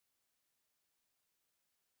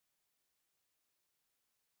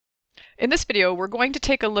In this video, we're going to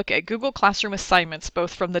take a look at Google Classroom assignments,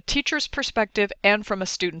 both from the teacher's perspective and from a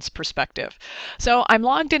student's perspective. So I'm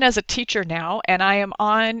logged in as a teacher now, and I am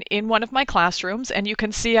in one of my classrooms, and you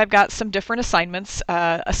can see I've got some different assignments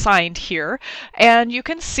assigned here. And you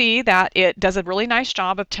can see that it does a really nice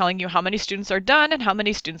job of telling you how many students are done and how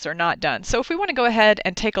many students are not done. So if we want to go ahead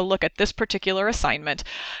and take a look at this particular assignment,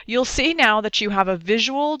 you'll see now that you have a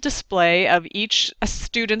visual display of each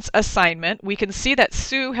student's assignment. We can see that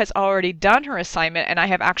Sue has already done her assignment, and I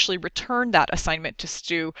have actually returned that assignment to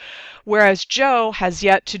Stu, whereas Joe has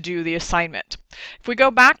yet to do the assignment. If we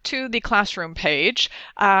go back to the classroom page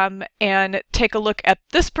and take a look at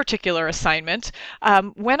this particular assignment,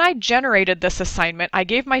 when I generated this assignment, I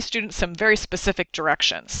gave my students some very specific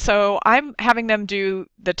directions. So I'm having them do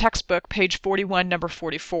the textbook, page 41, number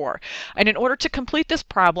 44. And in order to complete this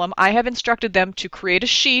problem, I have instructed them to create a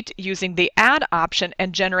sheet using the Add option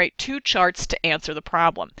and generate 2 charts to answer the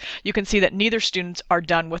problem. You can see that neither students are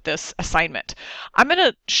done with this assignment. I'm going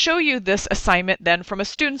to show you this assignment then from a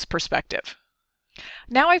student's perspective.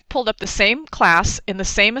 Now I've pulled up the same class in the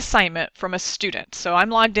same assignment from a student. So I'm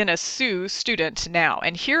logged in as Sue, student now,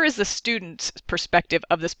 and here is the student's perspective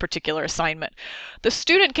of this particular assignment. The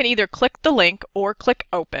student can either click the link or click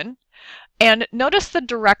open. And notice the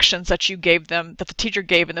directions that you gave them, that the teacher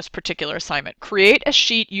gave in this particular assignment. Create a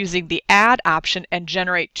sheet using the Add option and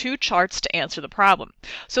generate 2 charts to answer the problem.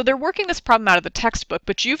 So they're working this problem out of the textbook,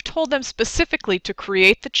 but you've told them specifically to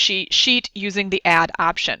create the sheet using the Add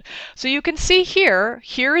option. So you can see here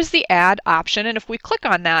is the Add option, and if we click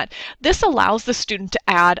on that, this allows the student to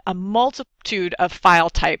add a multitude of file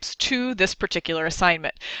types to this particular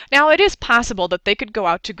assignment. Now it is possible that they could go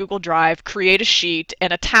out to Google Drive, create a sheet,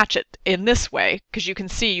 and attach it in this way, because you can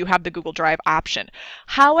see you have the Google Drive option.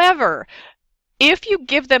 However, if you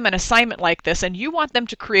give them an assignment like this and you want them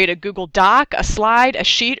to create a Google Doc, a slide, a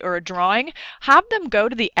sheet, or a drawing, have them go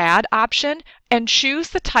to the Add option and choose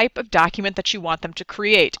the type of document that you want them to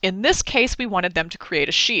create. In this case, we wanted them to create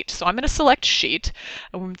a sheet. So I'm going to select Sheet.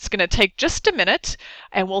 And it's going to take just a minute,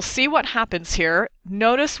 and we'll see what happens here.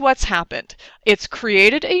 Notice what's happened. It's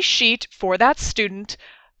created a sheet for that student.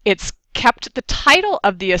 It's kept the title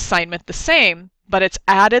of the assignment the same, but it's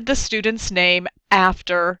added the student's name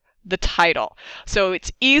after the title. So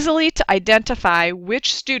it's easily to identify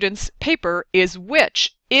which student's paper is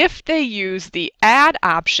which if they use the Add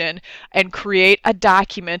option and create a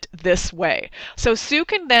document this way. So Sue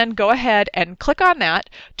can then go ahead and click on that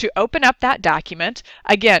to open up that document.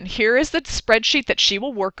 Again, here is the spreadsheet that she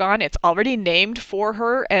will work on. It's already named for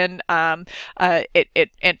her, and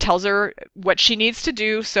it tells her what she needs to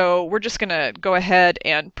do. So we're just going to go ahead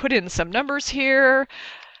and put in some numbers here.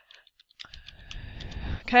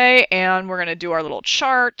 Okay, and we're going to do our little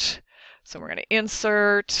chart. So we're going to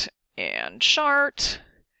insert and chart.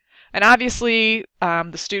 And obviously,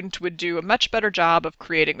 the student would do a much better job of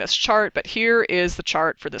creating this chart, but here is the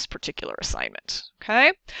chart for this particular assignment.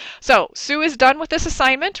 Okay, so Sue is done with this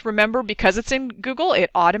assignment. Remember, because it's in Google, it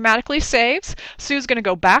automatically saves. Sue's going to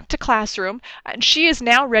go back to Classroom, and she is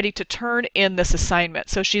now ready to turn in this assignment.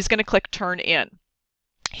 So she's going to click Turn In.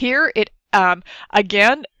 Here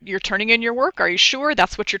again, you're turning in your work. Are you sure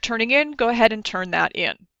that's what you're turning in? Go ahead and turn that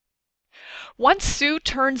in. Once Sue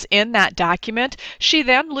turns in that document, she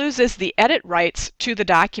then loses the edit rights to the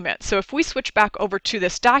document. So if we switch back over to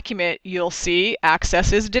this document, you'll see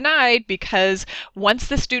access is denied, because once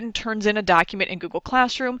the student turns in a document in Google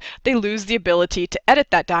Classroom, they lose the ability to edit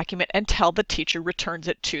that document until the teacher returns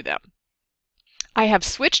it to them. I have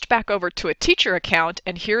switched back over to a teacher account,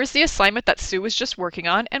 and here is the assignment that Sue was just working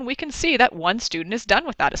on, and we can see that one student is done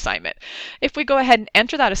with that assignment. If we go ahead and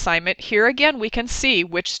enter that assignment, here again we can see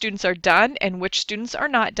which students are done and which students are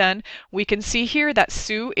not done. We can see here that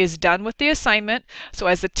Sue is done with the assignment. So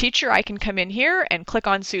as the teacher, I can come in here and click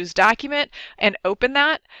on Sue's document and open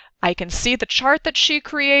that. I can see the chart that she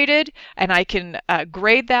created, and I can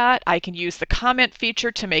grade that. I can use the comment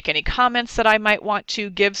feature to make any comments that I might want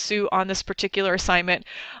to give Sue on this particular assignment.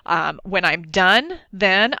 When I'm done,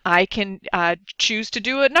 then I can choose to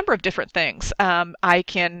do a number of different things. I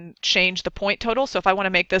can change the point total. So if I want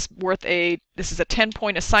to make this this is a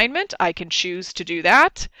 10-point assignment, I can choose to do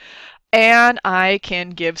that. And I can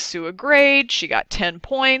give Sue a grade. She got 10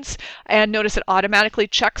 points. And notice it automatically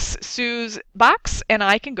checks Sue's box, and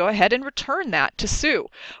I can go ahead and return that to Sue.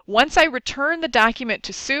 Once I return the document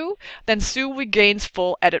to Sue, then Sue regains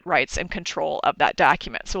full edit rights and control of that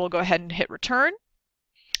document. So we'll go ahead and hit return.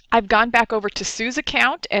 I've gone back over to Sue's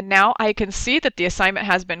account, and now I can see that the assignment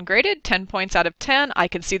has been graded 10 points out of 10. I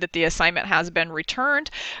can see that the assignment has been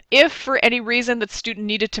returned. If for any reason the student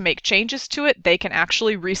needed to make changes to it, they can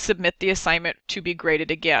actually resubmit the assignment to be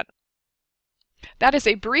graded again. That is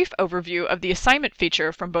a brief overview of the assignment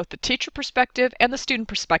feature from both the teacher perspective and the student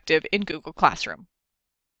perspective in Google Classroom.